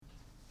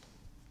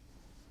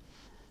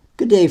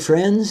day,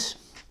 friends.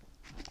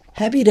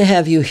 Happy to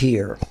have you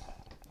here.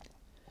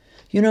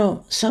 You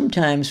know,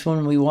 sometimes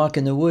when we walk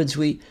in the woods,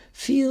 we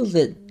feel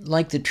that,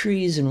 like the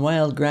trees and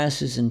wild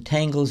grasses and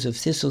tangles of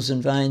thistles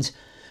and vines,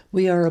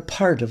 we are a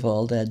part of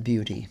all that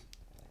beauty.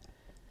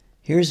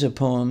 Here's a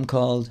poem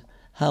called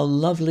How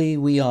Lovely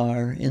We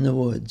Are in the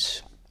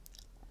Woods.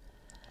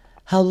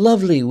 How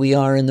lovely we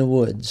are in the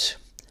woods,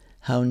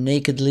 how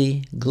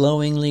nakedly,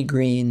 glowingly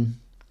green,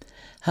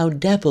 how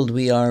dappled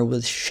we are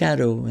with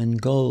shadow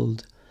and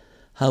gold,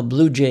 how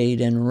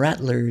blue-jayed and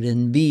rattlered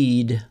and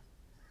bead.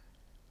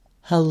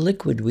 How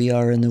liquid we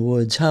are in the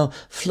woods, how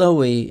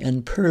flowy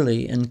and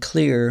pearly and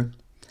clear,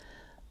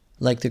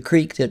 like the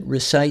creek that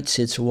recites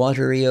its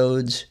watery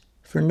odes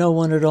for no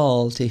one at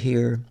all to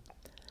hear.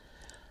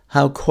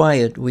 How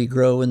quiet we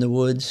grow in the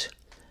woods,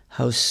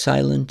 how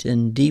silent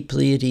and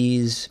deeply at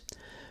ease,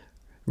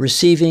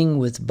 receiving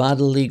with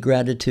bodily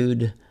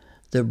gratitude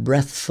the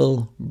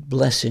breathful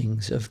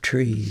blessings of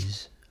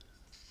trees.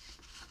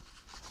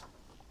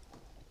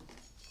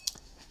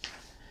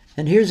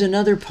 And here's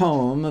another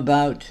poem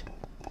about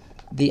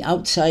the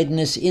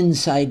outsideness,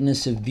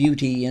 insideness of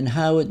beauty and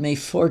how it may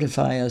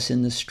fortify us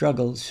in the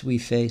struggles we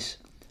face.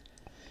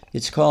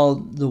 It's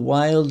called The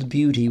Wild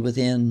Beauty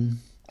Within.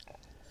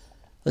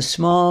 A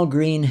small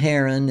green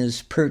heron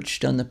is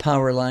perched on the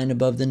power line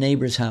above the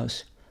neighbor's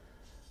house,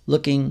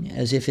 looking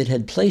as if it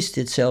had placed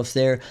itself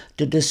there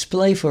to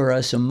display for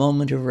us a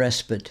moment of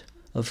respite,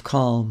 of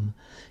calm,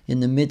 in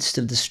the midst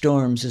of the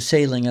storms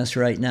assailing us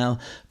right now,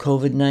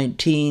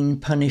 COVID-19,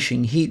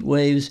 punishing heat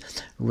waves,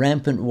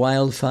 rampant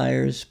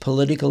wildfires,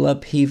 political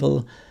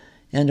upheaval,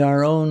 and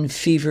our own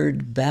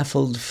fevered,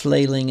 baffled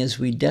flailing as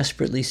we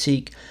desperately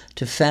seek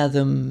to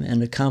fathom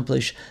and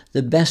accomplish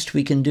the best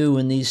we can do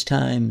in these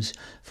times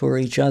for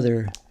each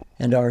other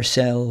and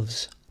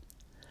ourselves.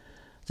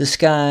 The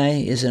sky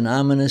is an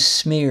ominous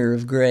smear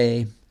of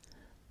gray.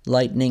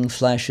 Lightning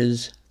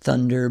flashes,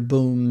 thunder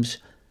booms,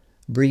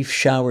 brief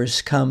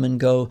showers come and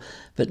go,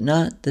 but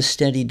not the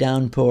steady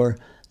downpour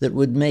that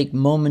would make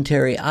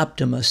momentary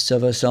optimists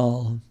of us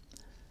all.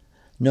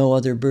 No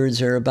other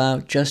birds are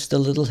about, just the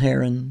little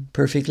heron,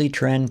 perfectly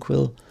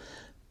tranquil,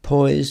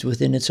 poised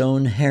within its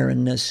own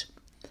heronness,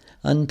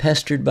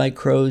 unpestered by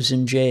crows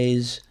and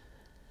jays.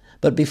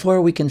 But before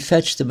we can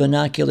fetch the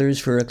binoculars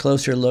for a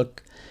closer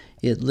look,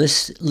 it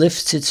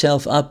lifts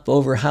itself up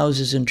over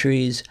houses and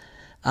trees,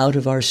 out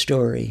of our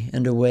story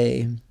and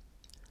away.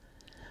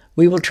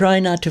 We will try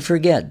not to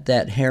forget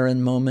that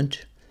heron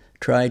moment,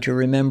 try to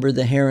remember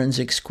the heron's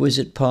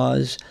exquisite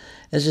pause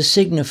as a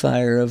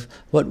signifier of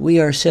what we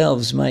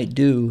ourselves might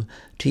do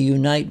to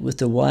unite with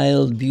the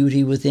wild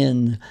beauty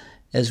within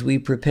as we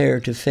prepare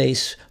to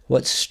face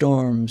what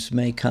storms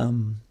may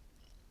come.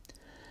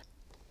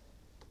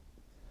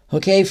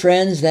 Okay,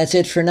 friends, that's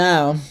it for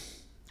now.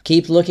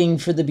 Keep looking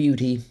for the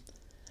beauty.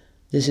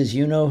 This is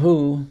You Know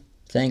Who.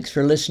 Thanks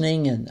for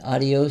listening, and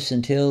adios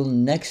until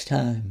next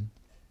time.